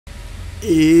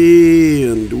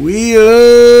And we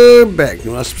are back.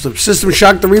 System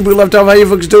Shock, the reboot left off. How you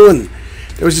folks doing?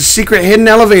 There was a secret hidden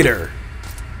elevator.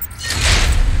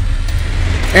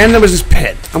 And there was this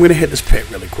pit. I'm going to hit this pit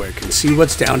really quick and see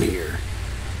what's down here.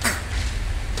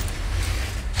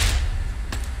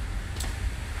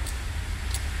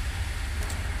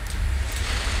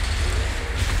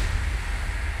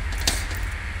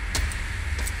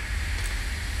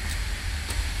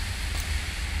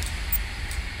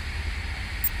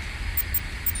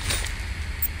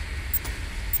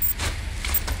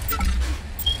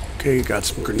 Okay, got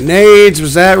some grenades.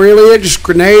 Was that really it? Just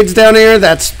grenades down here?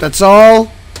 That's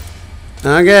all?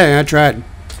 Okay, I tried.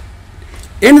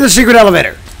 Into the secret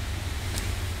elevator.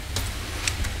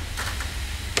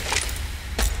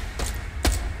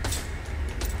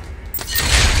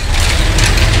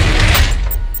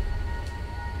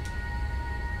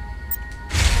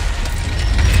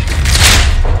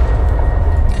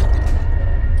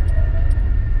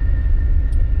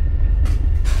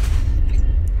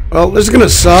 Well, this is gonna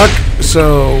suck,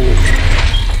 so...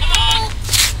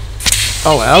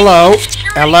 Oh, hello.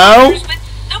 Hello?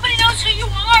 Nobody knows who you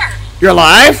are. You're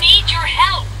alive? We need your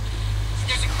help.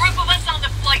 There's a group of us on the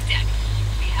flight deck.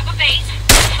 We have a base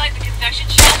inside the confection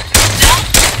shop to the south.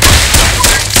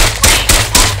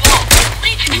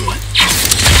 Lead to us.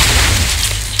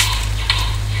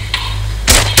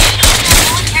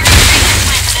 Military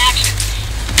plan in action.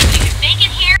 If you can make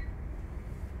it here.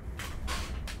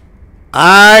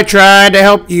 I tried to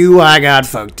help you, I got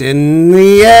fucked in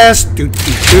the ass.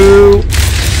 Doo-doo-doo.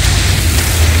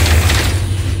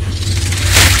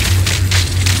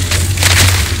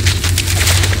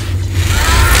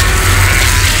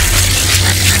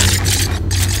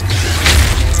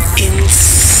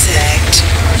 Insect,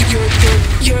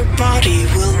 your body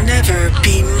will never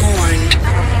be mourned,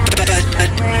 but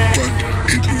it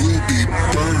will be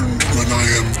burned when I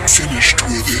am finished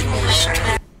with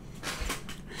it.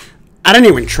 I didn't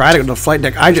even try to go to the flight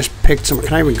deck. I just picked some.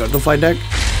 Can I even go to the flight deck?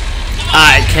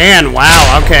 I can.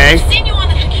 Wow. Okay.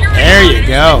 There you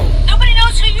go. Nobody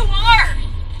knows who you are.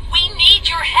 We need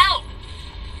your help.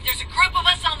 There's a group of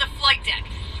us on the flight deck.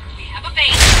 We have a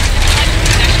base.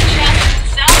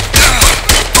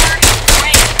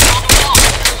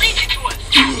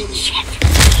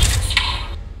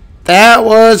 That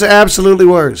was absolutely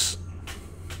worse.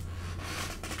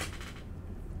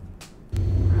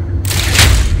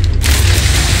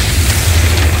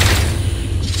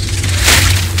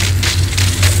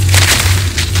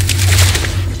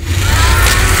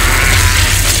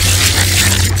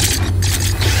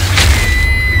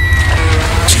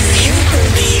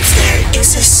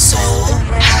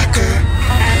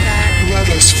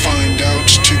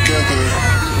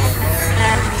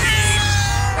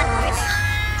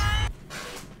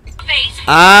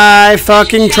 I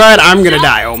fucking tried. I'm gonna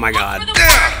die. Oh my god.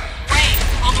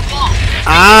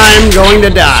 I'm going to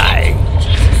die.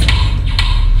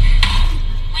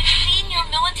 We've seen your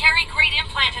military grade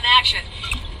implant in action.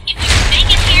 If you make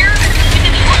it here, we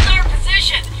can hold our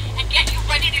position and get you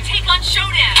ready to take on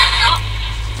Shodan.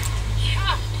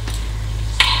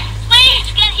 Please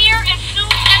get here as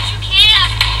soon as you can.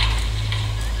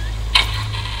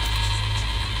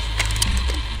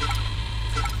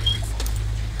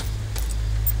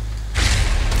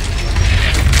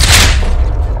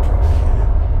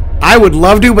 I would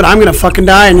love to, but I'm gonna fucking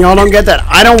die, and y'all don't get that.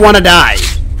 I don't want to die.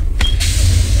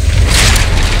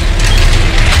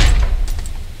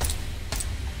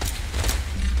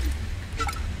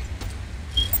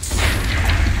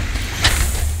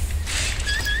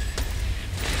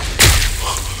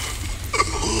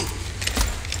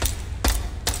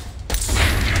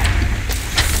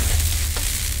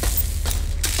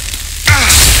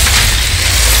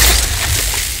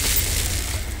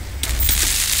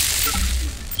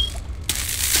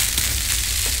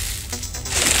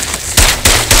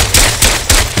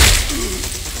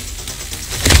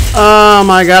 Oh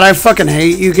my god, I fucking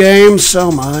hate you games so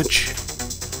much.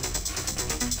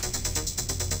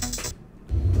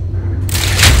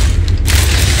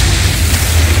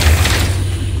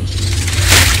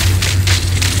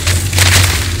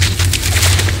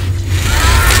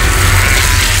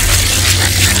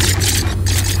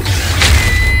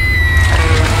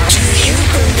 do you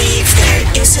believe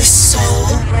there is a soul,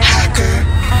 hacker?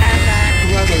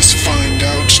 Let us find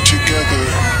out together.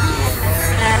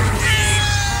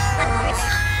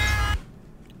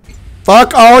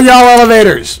 Fuck all y'all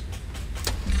elevators.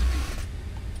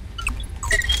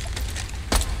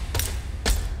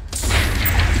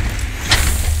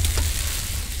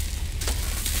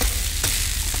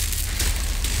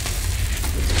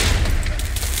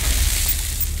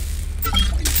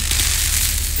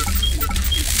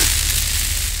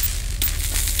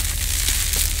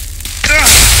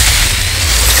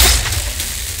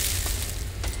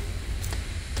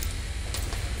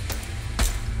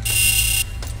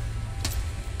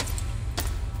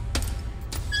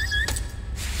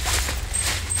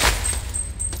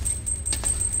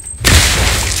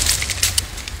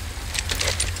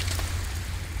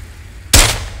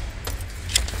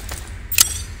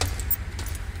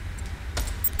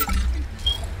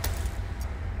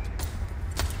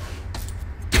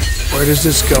 Where does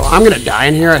this go? I'm gonna die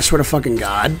in here, I swear to fucking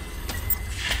God.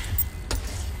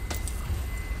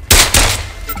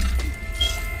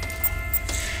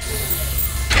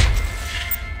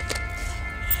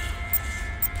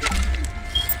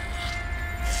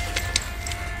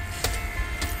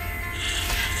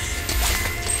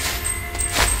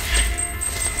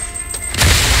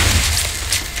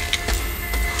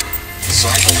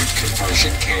 Cyborg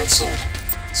conversion cancelled.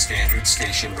 Standard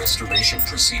station restoration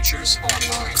procedures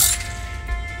online.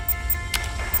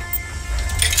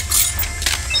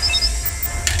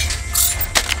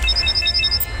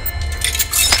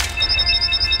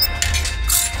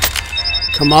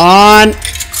 Come on.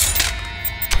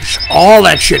 Push all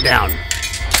that shit down.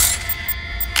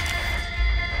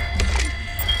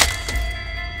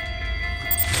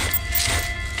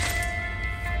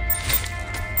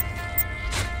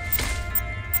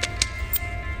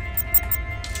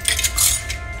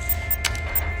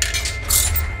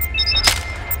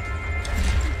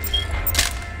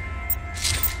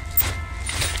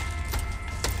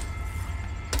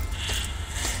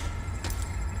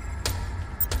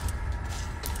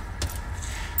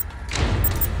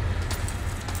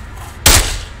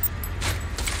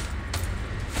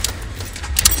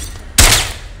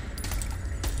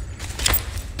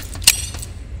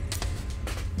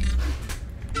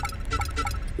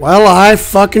 Well, I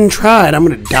fucking tried. I'm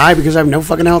gonna die because I have no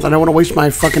fucking health. I don't want to waste my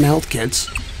fucking health kits.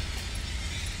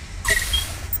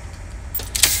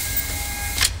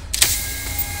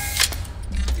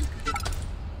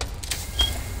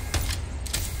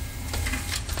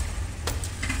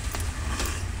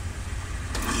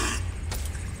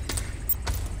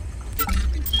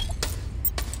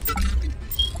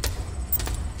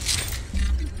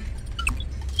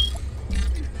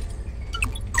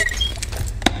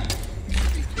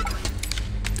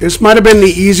 This might have been the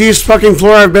easiest fucking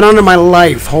floor I've been on in my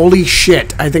life. Holy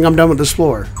shit. I think I'm done with this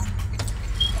floor.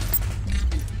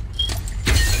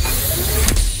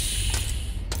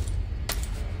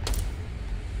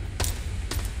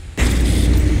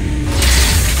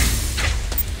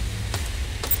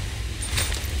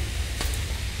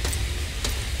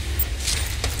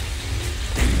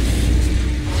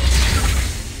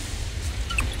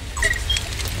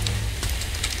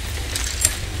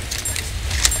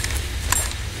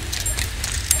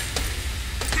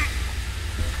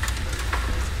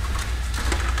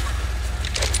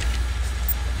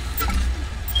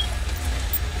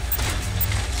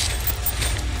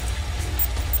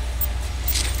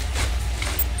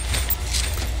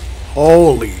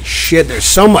 Holy shit, there's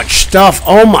so much stuff.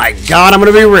 Oh my God, I'm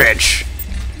gonna be rich.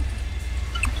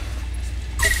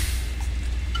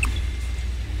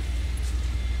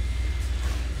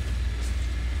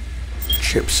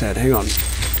 Chipset, hang on.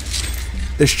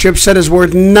 This chipset is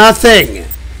worth nothing.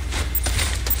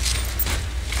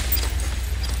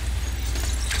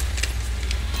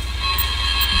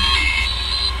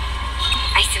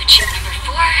 Isochip number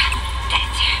 4,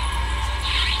 dead.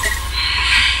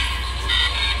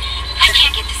 I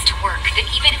can't get this to work. That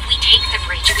even if we take the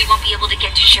bridge, we won't be able to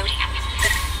get to Showdown.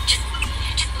 Just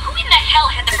who in the hell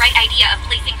had the right idea of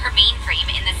placing her mainframe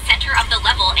in the center of the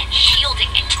level and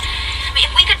shielding it? I mean,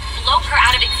 if we could blow her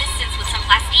out of existence with some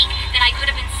plastique, then I could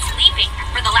have been sleeping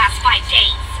for the last 5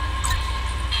 days.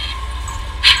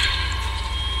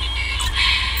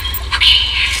 Okay.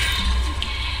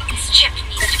 This chip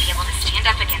needs to be able to stand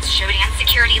up against Shodan's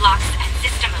security locks and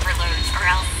system overloads, or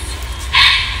else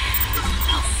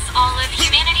all of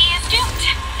humanity is doomed,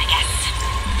 I guess.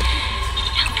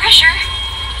 No pressure.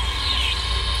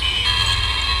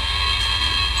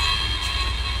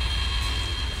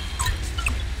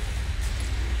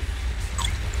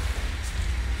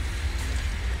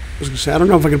 I was gonna say, I don't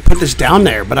know if I could put this down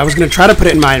there, but I was gonna try to put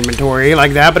it in my inventory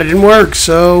like that, but it didn't work,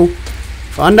 so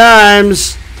fun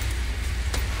times.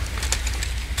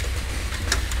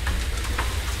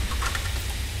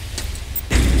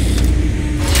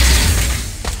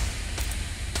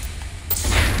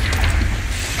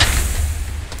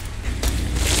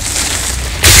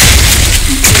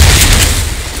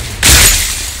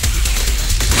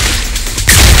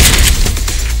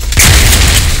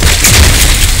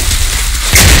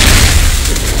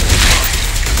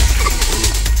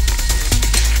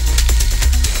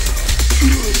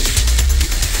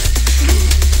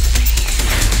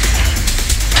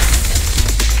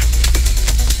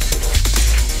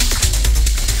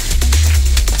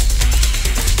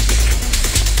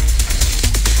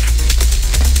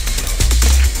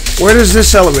 Where does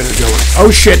this elevator go?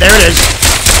 Oh shit, there it is.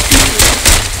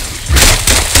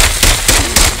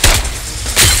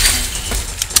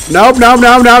 Nope, no,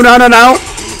 no, no, no, no, no.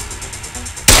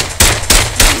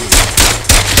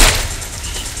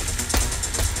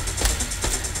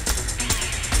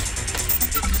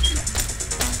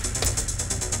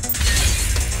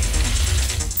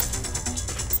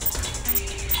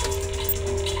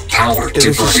 Is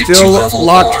it Diverted still to level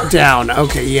locked R. down?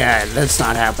 Okay, yeah, that's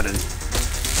not happening.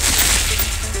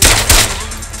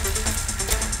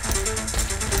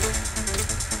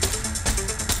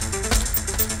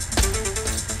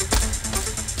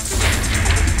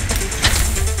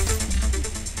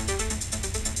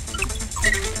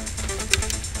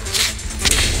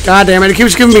 God damn it, it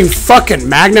keeps giving me fucking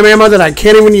magnum ammo that I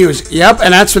can't even use. Yep,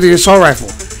 and that's for the assault rifle.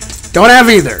 Don't have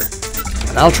either.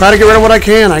 But I'll try to get rid of what I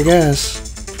can, I guess.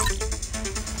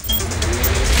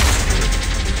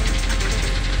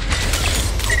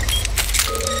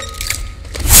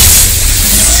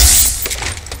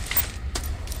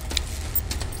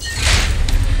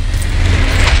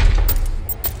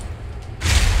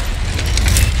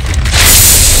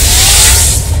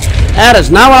 That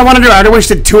is not what I want to do. I already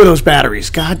wasted 2 of those batteries.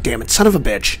 God damn it, son of a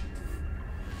bitch.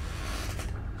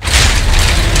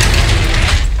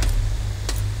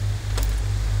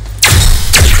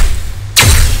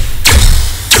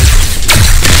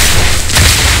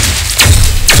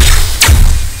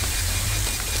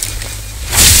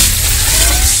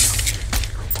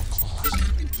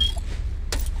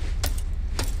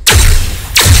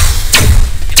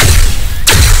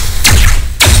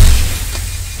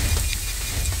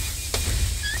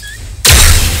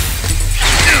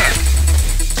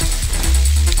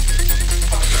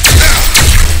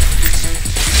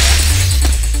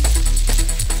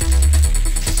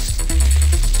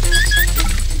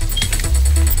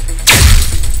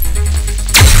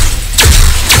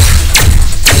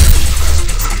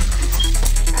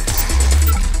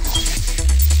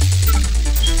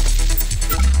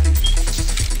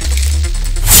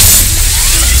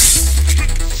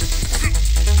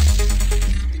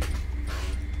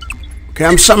 Okay,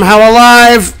 I'm somehow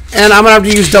alive, and I'm gonna have to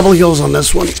use double heals on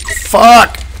this one.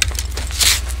 Fuck!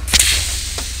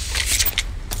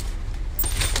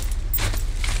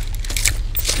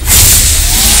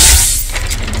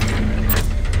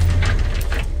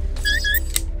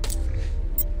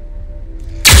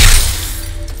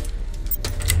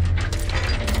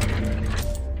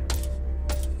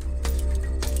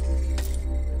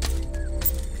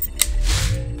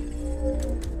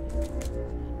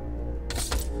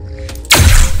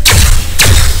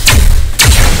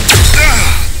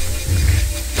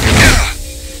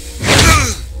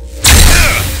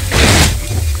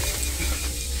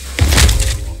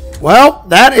 Well,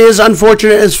 that is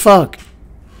unfortunate as fuck.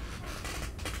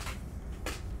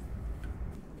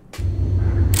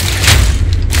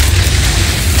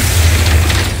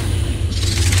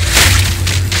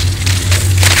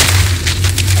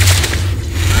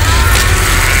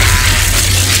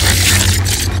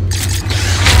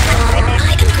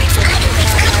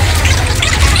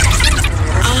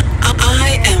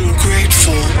 I am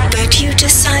grateful that you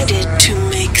decided to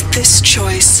make this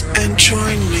choice and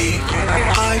join me.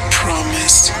 I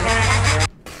promise.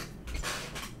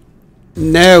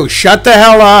 No, shut the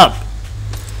hell up.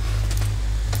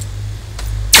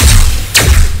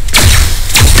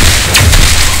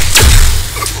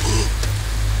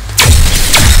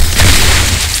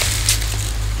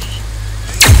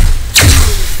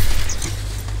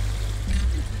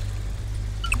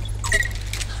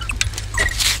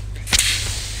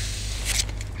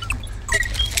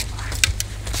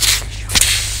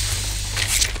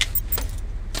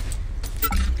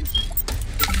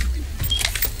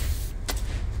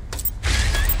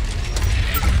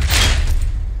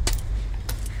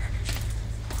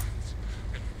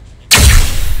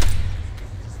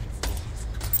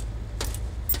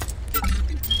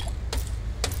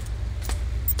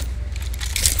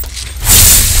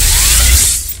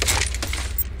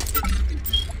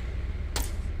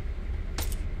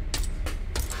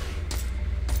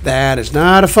 That is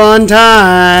not a fun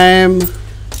time.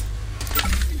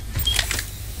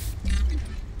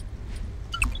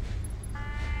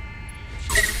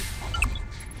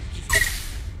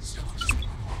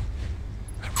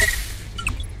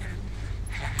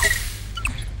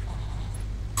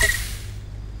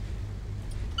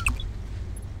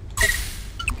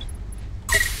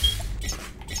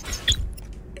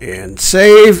 And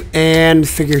save and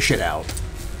figure shit out.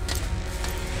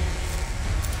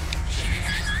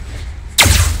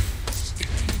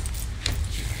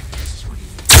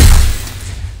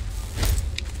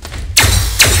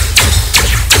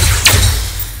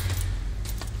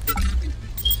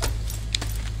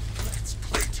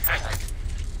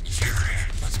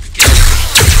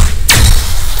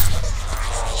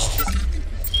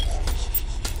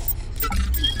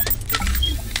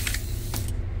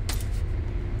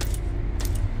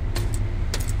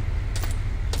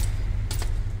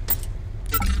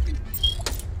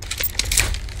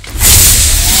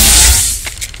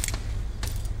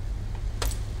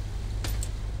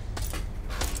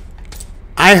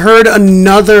 I heard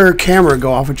another camera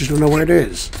go off. I just don't know what it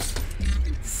is.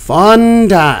 Fun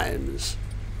times.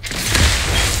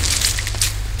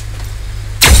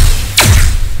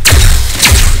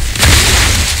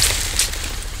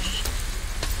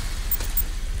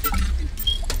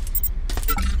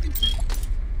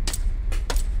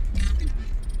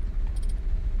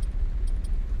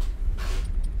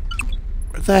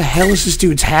 What the hell is this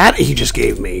dude's hat he just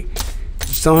gave me? Is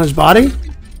it still on his body?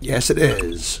 Yes, it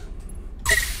is.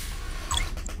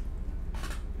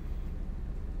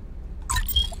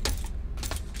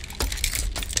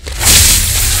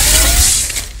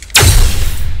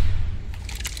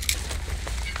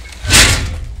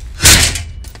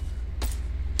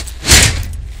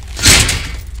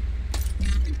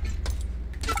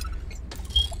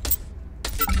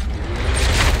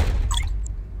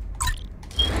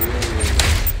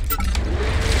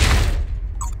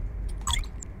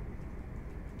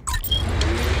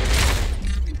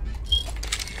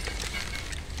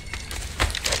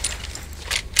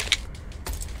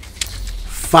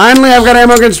 Finally, I've got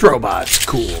ammo against robots.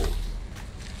 Cool.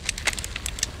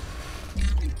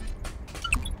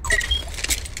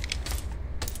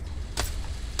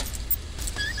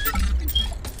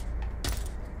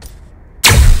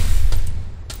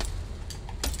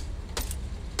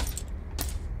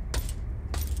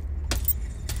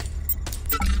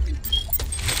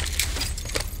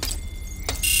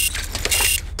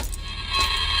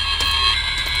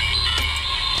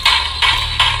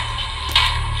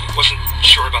 Wasn't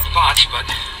sure about the bots, but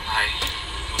I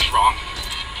was wrong.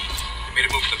 I made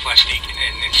a move to the plastique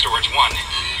in storage 1.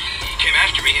 He came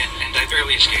after me, and I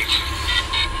barely escaped.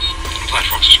 The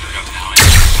platforms are screwed up now, and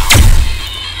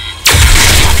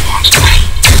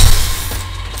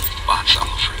bots all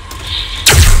over it.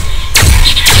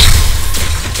 Bastards.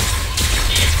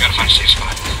 Gotta find a safe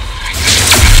spot.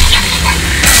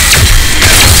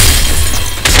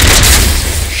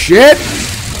 Shit!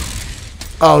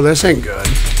 Oh, this ain't good.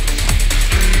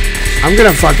 I'm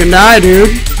gonna fucking die, dude.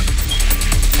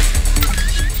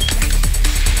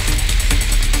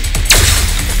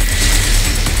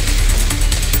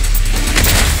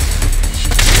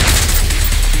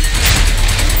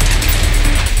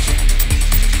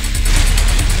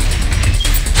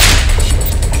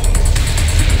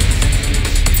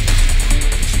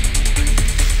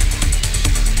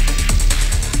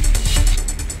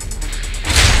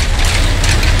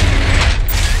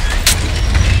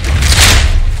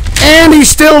 And he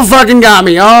still fucking got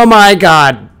me. Oh my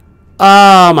god.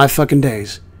 Oh my fucking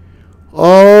days.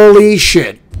 Holy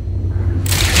shit.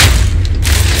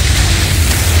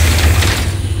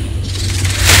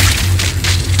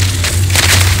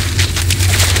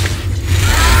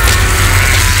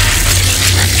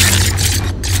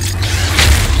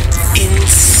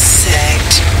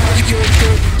 Insect.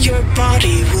 Your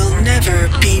body will never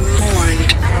be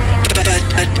mourned. But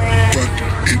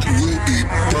it will be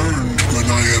burned when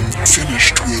I am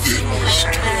finished with it.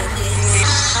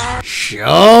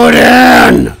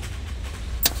 Showdown!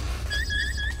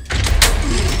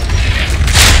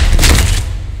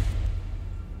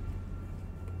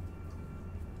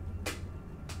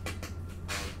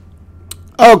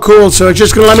 Oh, cool. So it's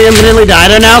just gonna let me infinitely die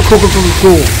there now? Cool, cool, cool,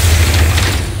 cool.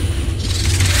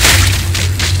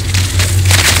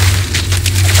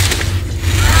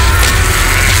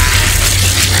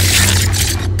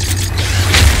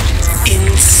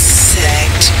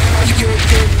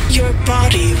 Your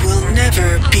body will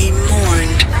never be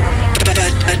mourned, but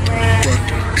it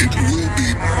will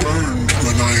be burned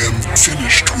when I am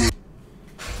finished with.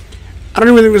 I don't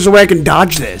even think there's a way I can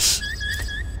dodge this.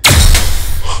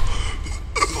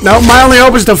 No, my only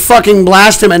hope is to fucking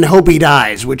blast him and hope he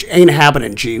dies, which ain't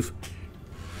happening, Chief.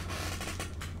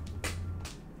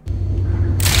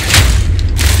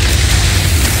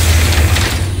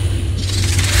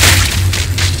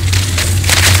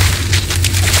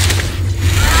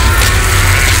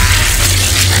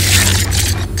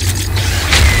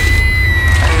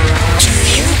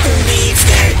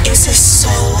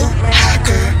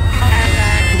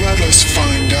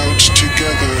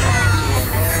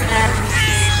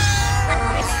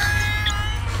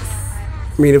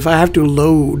 I mean, if I have to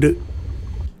load,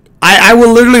 I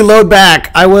will literally load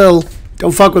back. I will.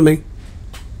 Don't fuck with me.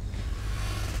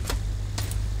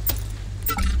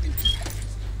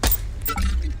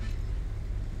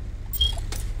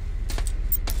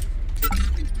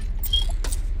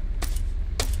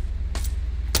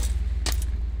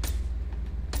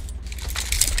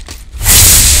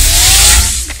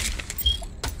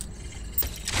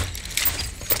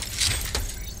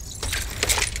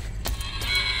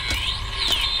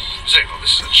 Zabo,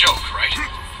 this is a joke, right?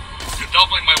 You're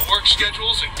doubling juggling my work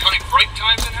schedules and cutting break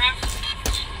times in half?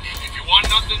 If you want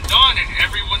nothing done and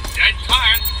everyone's dead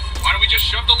tired, why don't we just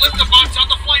shove the lifter box out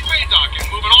the flight bay dock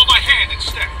and move it all by hand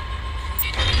instead?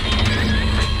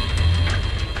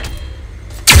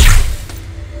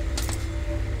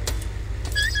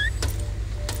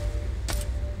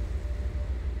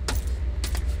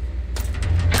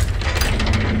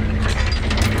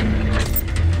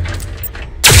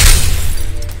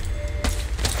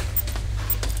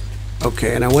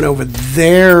 Okay, and I went over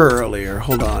there earlier.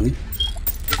 Hold on.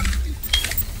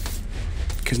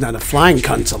 Because now the flying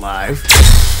cunt's alive.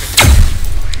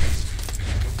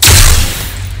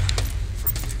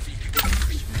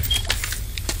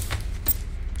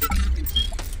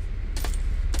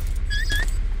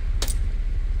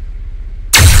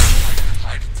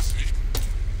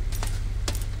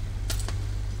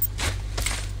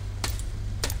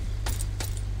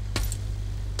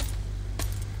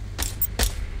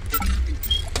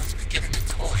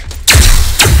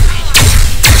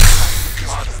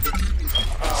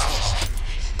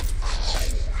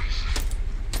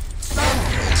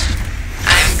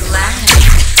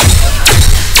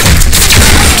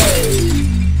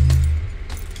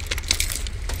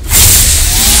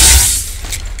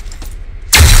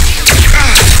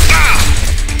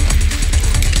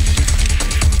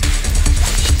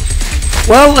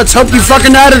 Well, let's hope you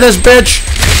fucking out of this, bitch.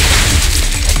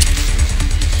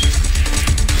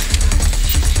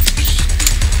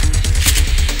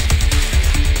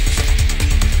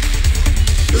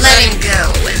 Letting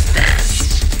go was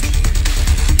best.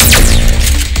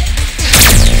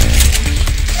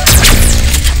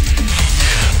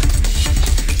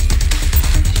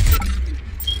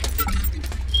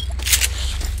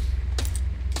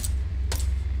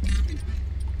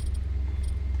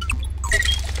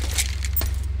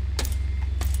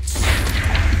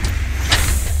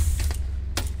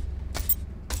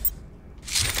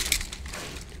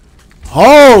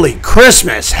 Holy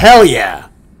Christmas, hell yeah.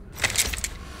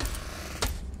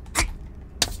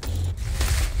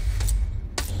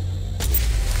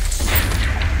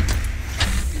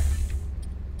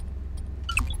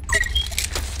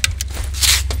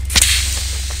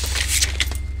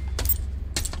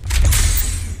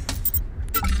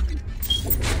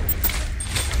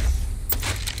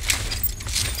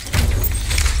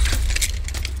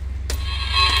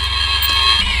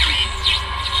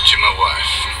 To my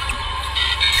wife.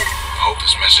 Hope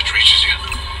this message reaches you.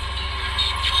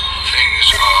 Things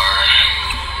are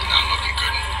not looking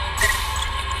good.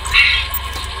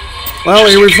 Well,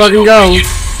 Just here in we case fucking you go. don't make it,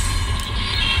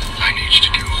 I need you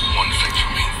to do one thing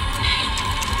for me.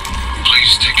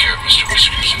 Please take care of Mr.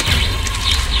 Whiskers.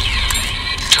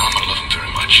 Tell him I love him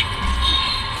very much.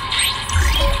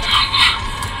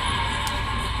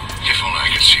 If only I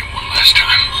could see him one last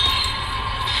time.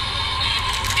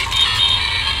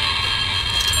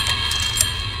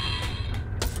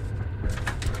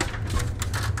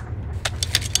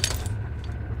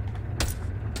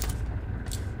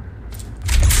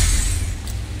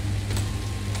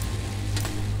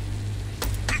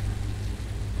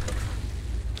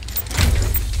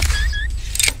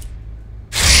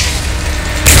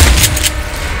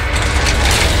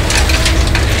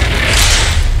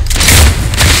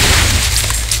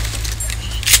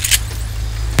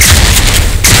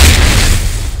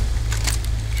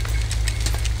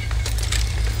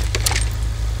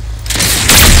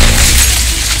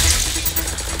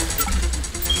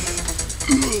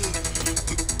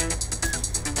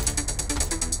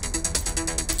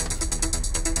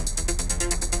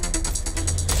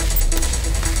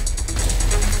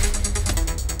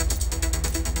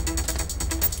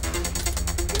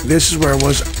 This is where I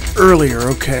was earlier,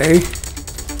 okay?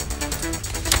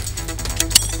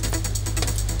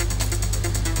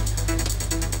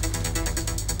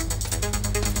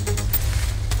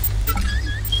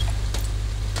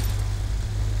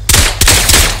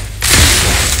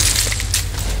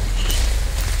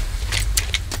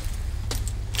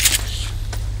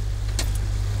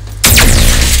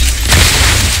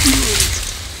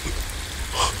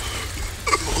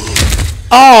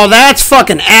 Oh, that's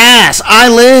fucking ass. I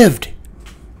lived.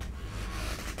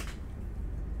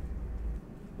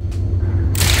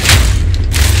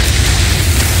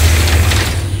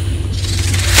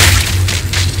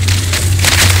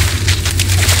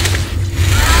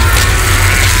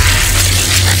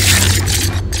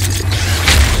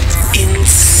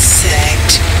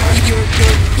 Insect.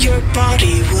 Your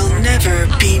body will never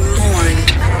be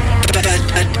mourned. But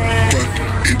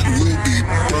It will be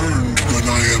burned when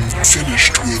I am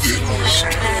finished with it.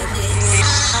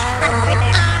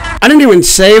 I didn't even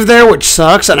save there, which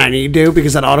sucks, and I need to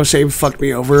because that autosave fucked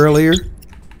me over earlier.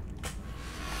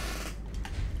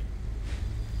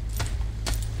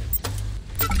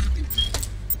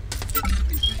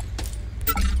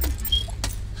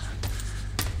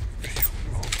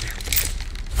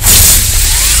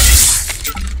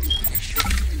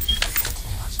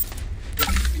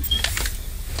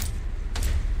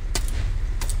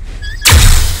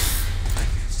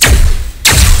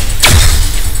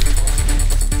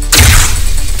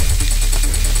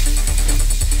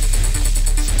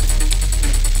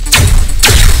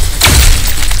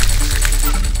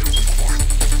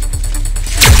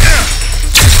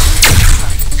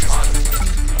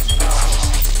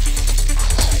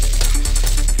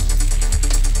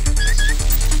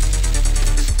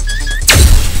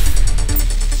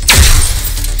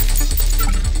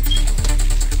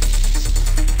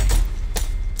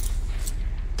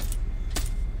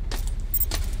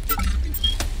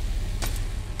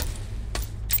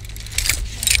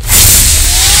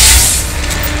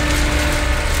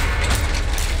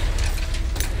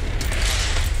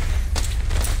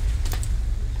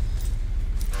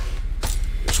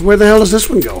 So where the hell does this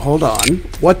one go? Hold on.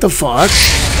 What the fuck?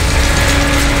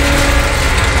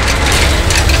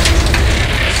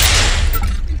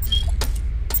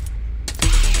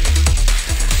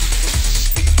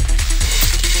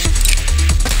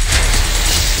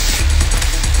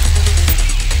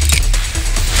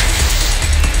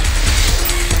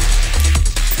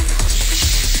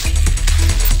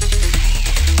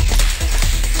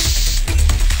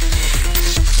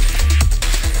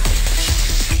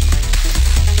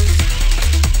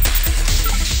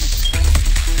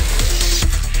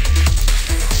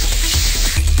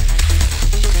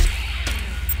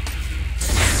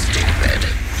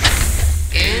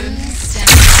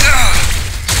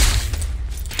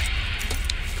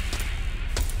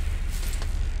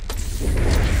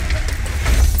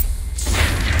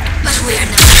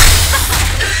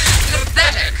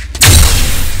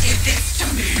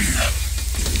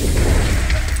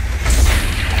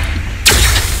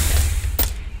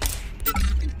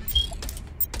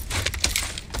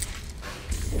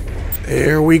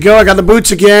 There we go. I got the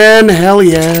boots again. Hell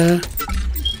yeah.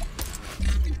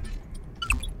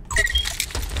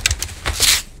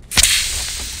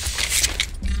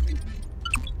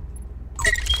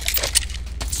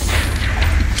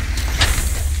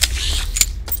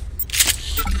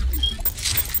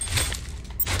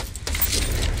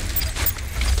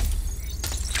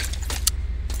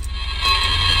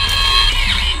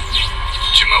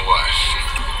 To my wife.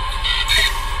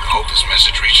 I hope this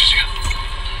message reaches you.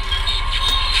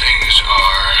 Things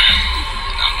are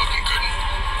not looking good.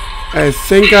 I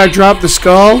think I dropped the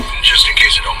skull. Just in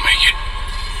case I don't make it,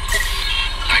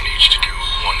 I need you to do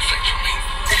one thing for me.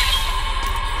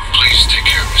 Please take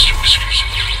care of Mr. Whiskers.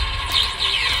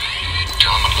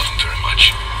 Tell him I love him very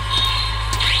much.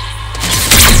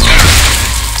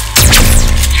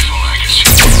 If only I could see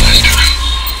him last time.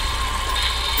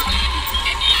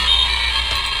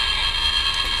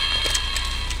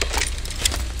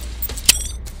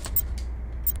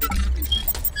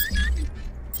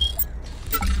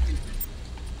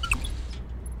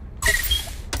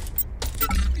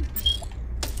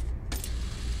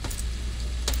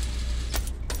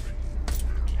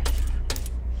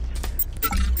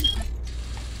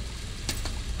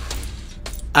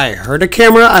 I heard a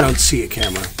camera. I don't see a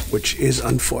camera, which is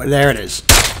unfortunate. There it is.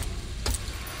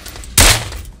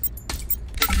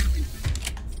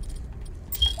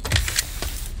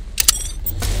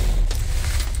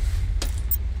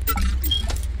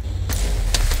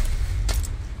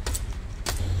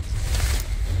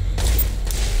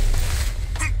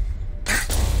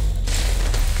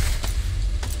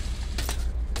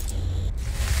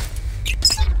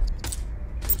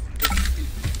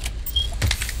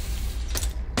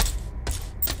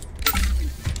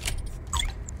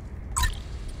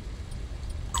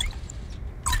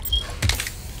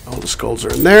 All the skulls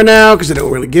are in there now because they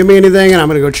don't really give me anything, and I'm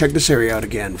gonna go check this area out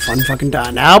again. Fun fucking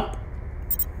time. Now.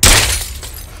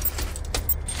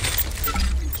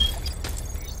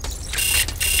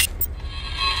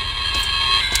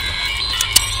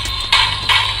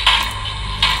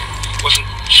 Wasn't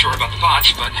sure about the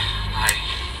bots, but I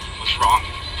was wrong.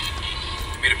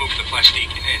 I made a move to the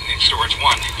plastique in storage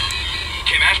 1. He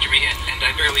came after me, and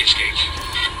I barely escaped.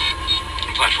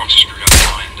 The platforms are screwed up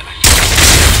now, and I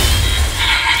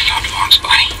found Long's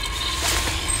body.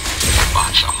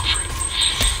 Bots all over it.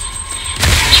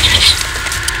 Bastards.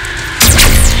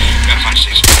 Gotta find a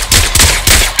safe spot.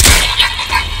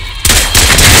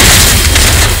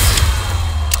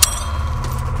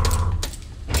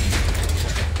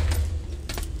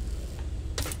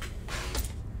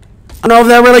 I don't know if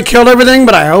that really killed everything,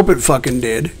 but I hope it fucking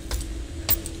did.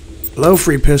 Hello,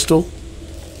 free pistol.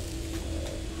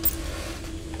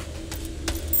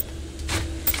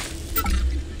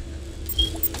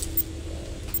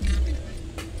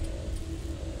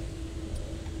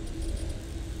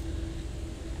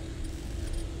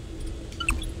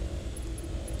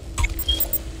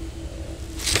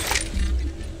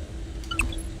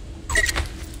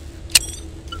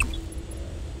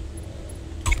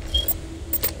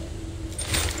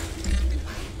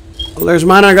 Well, there's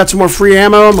mine. I got some more free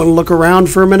ammo. I'm going to look around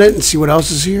for a minute and see what else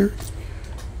is here.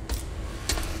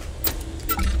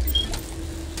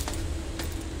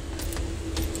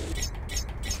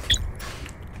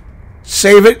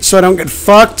 Save it so I don't get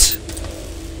fucked.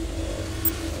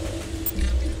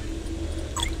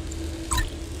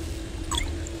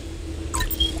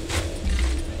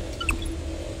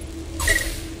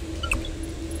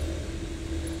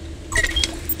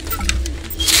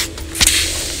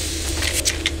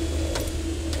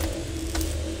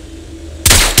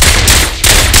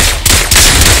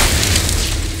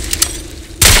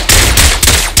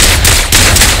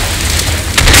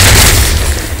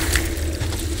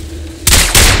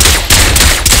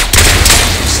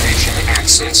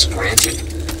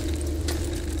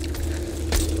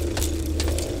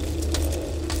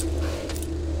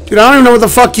 Dude, I don't even know what the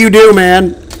fuck you do,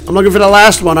 man. I'm looking for the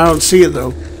last one. I don't see it,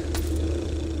 though.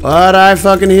 But I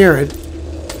fucking hear it.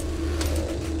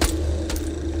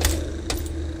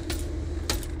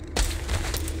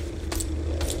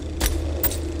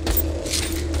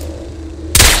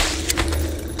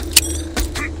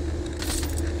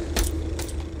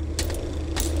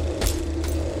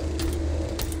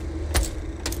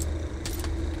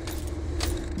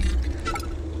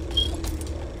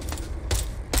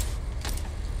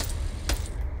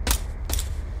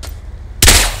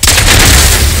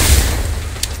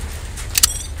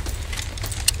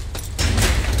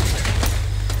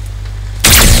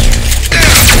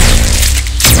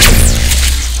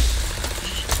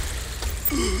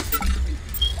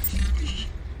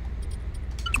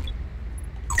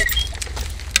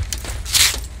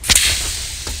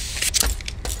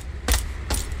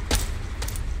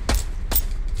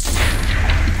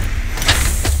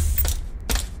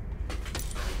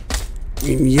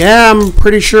 I mean, yeah, I'm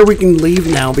pretty sure we can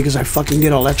leave now because I fucking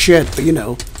did all that shit. But, you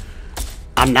know,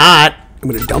 I'm not. I'm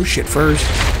gonna dump shit first.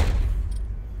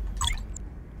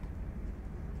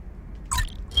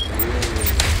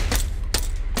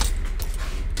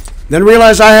 Then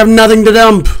realize I have nothing to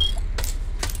dump.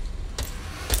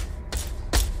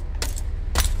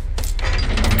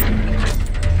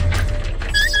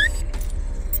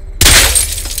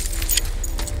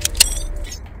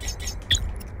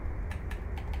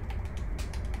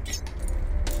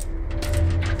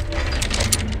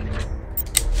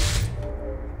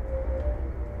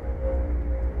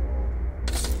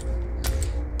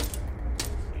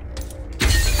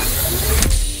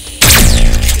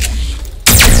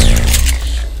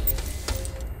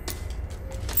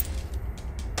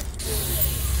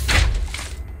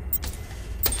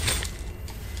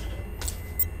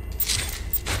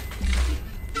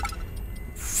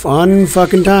 Fun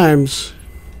fucking times.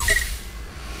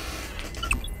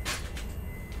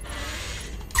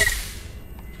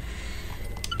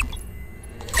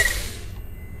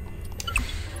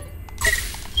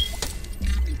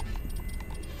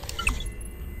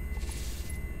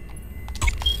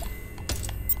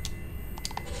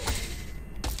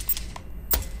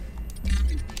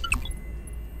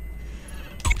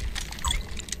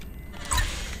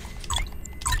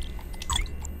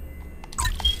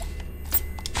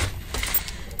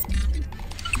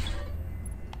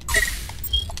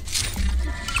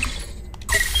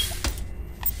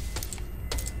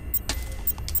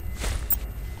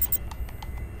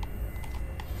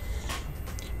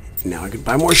 Now I can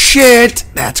buy more shit.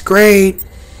 That's great.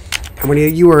 How many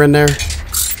of you are in there?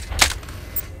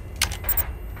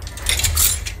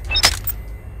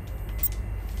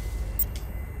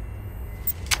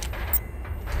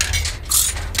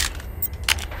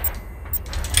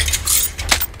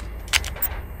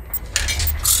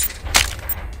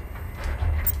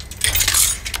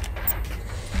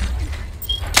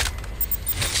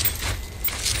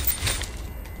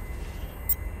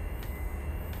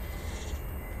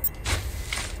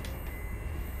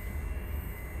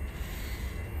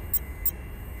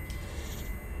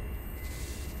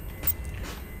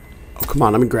 Come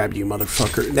on, let me grab you,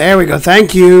 motherfucker. There we go.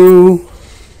 Thank you.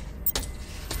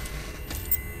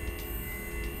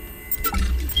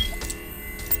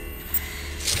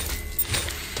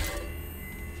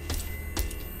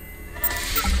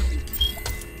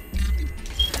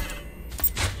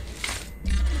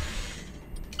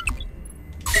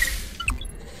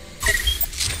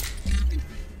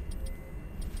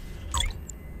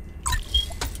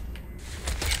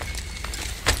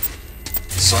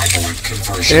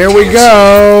 There we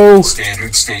go.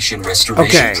 Standard station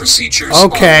restoration procedures.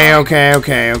 Okay.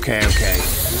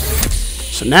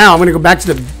 So now I'm gonna go back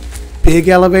to the big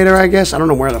elevator, I guess. I don't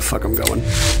know where the fuck I'm going.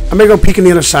 I'm gonna go peek in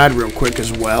the other side real quick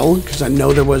as well, because I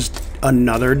know there was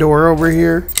another door over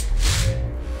here.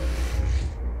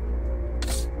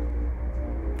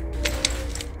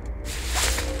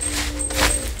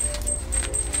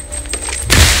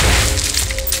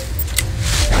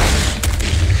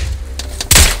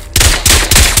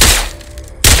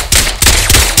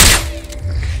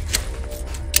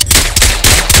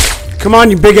 Come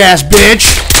on, you big ass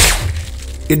bitch.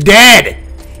 You're dead.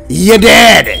 You're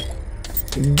dead.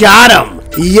 Got him.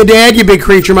 You're dead, you big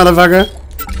creature, motherfucker.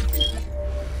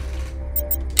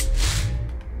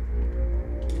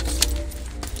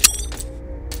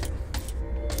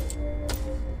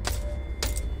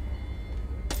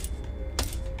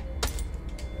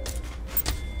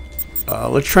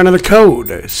 Let's try another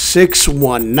code.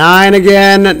 619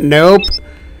 again. Nope.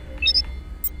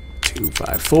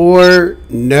 254.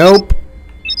 Nope.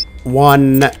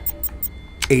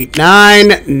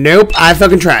 189. Nope. I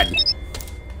fucking tried.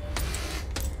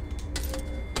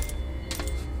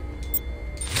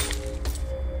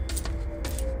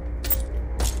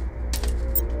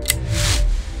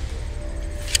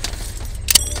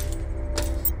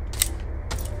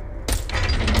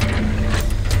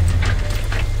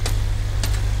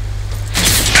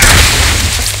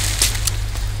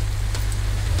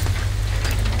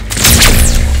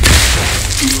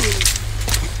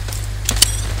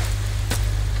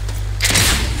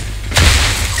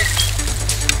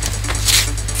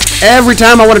 Every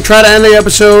time I want to try to end the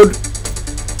episode,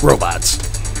 robots.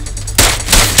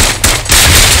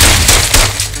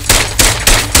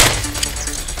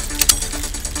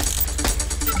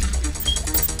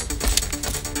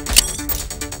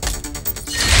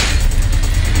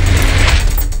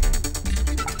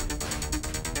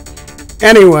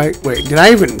 Anyway, wait, did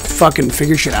I even fucking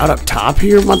figure shit out up top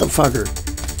here? Motherfucker.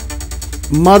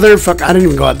 Motherfucker, I didn't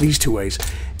even go out these two ways.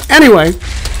 Anyway,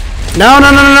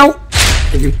 no.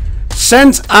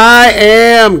 Since I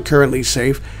am currently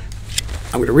safe,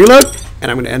 I'm going to reload, and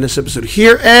I'm going to end this episode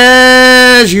here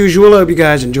as usual. I hope you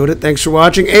guys enjoyed it. Thanks for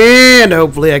watching, and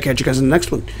hopefully I catch you guys in the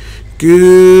next one.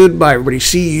 Goodbye, everybody.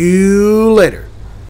 See you later.